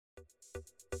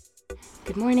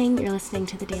Good morning, you're listening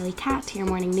to the Daily Cat, your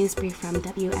morning news brief from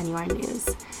WNUR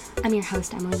News. I'm your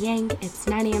host, Emily Yang. It's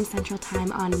 9 a.m. Central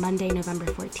Time on Monday, November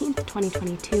 14th,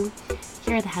 2022.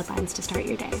 Here are the headlines to start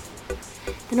your day.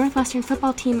 The Northwestern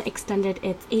football team extended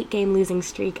its 8-game losing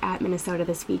streak at Minnesota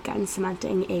this weekend,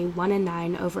 cementing a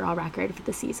 1-9 overall record for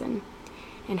the season.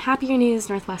 In happier news,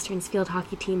 Northwestern's field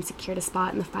hockey team secured a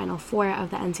spot in the Final Four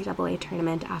of the NCAA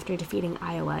tournament after defeating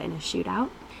Iowa in a shootout.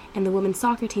 And the women's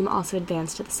soccer team also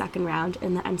advanced to the second round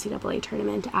in the NCAA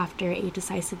tournament after a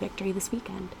decisive victory this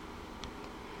weekend.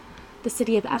 The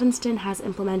city of Evanston has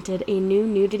implemented a new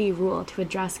nudity rule to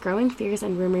address growing fears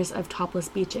and rumors of topless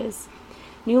beaches.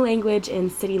 New language in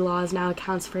city laws now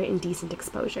accounts for indecent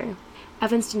exposure.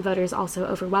 Evanston voters also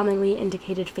overwhelmingly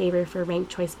indicated favor for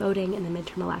ranked choice voting in the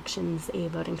midterm elections, a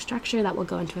voting structure that will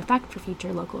go into effect for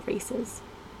future local races.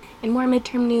 In more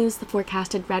midterm news, the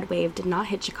forecasted red wave did not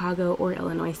hit Chicago or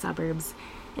Illinois suburbs.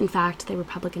 In fact, the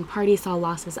Republican Party saw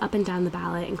losses up and down the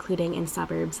ballot, including in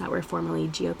suburbs that were formerly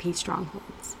GOP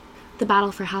strongholds. The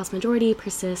battle for House majority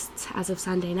persists. As of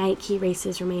Sunday night, key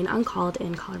races remain uncalled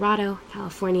in Colorado,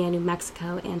 California, New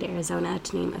Mexico, and Arizona,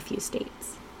 to name a few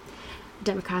states.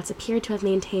 Democrats appear to have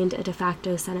maintained a de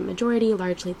facto Senate majority,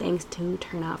 largely thanks to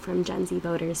turnout from Gen Z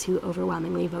voters who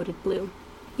overwhelmingly voted blue.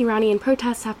 Iranian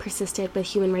protests have persisted, with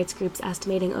human rights groups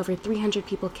estimating over 300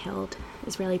 people killed.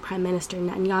 Israeli Prime Minister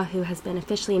Netanyahu has been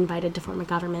officially invited to form a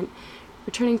government,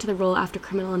 returning to the role after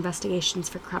criminal investigations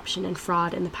for corruption and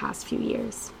fraud in the past few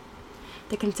years.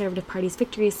 The Conservative Party's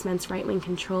victory cements right-wing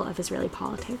control of Israeli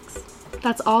politics.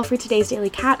 That's all for today's Daily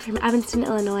Cat. From Evanston,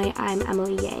 Illinois, I'm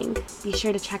Emily Yang. Be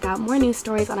sure to check out more news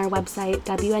stories on our website,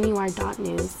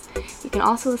 WNUR.news. You can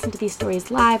also listen to these stories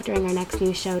live during our next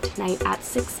news show tonight at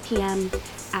 6 p.m.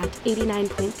 at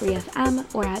 89.3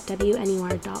 FM or at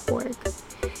WNUR.org.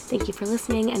 Thank you for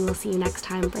listening, and we'll see you next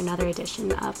time for another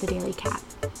edition of the Daily Cat.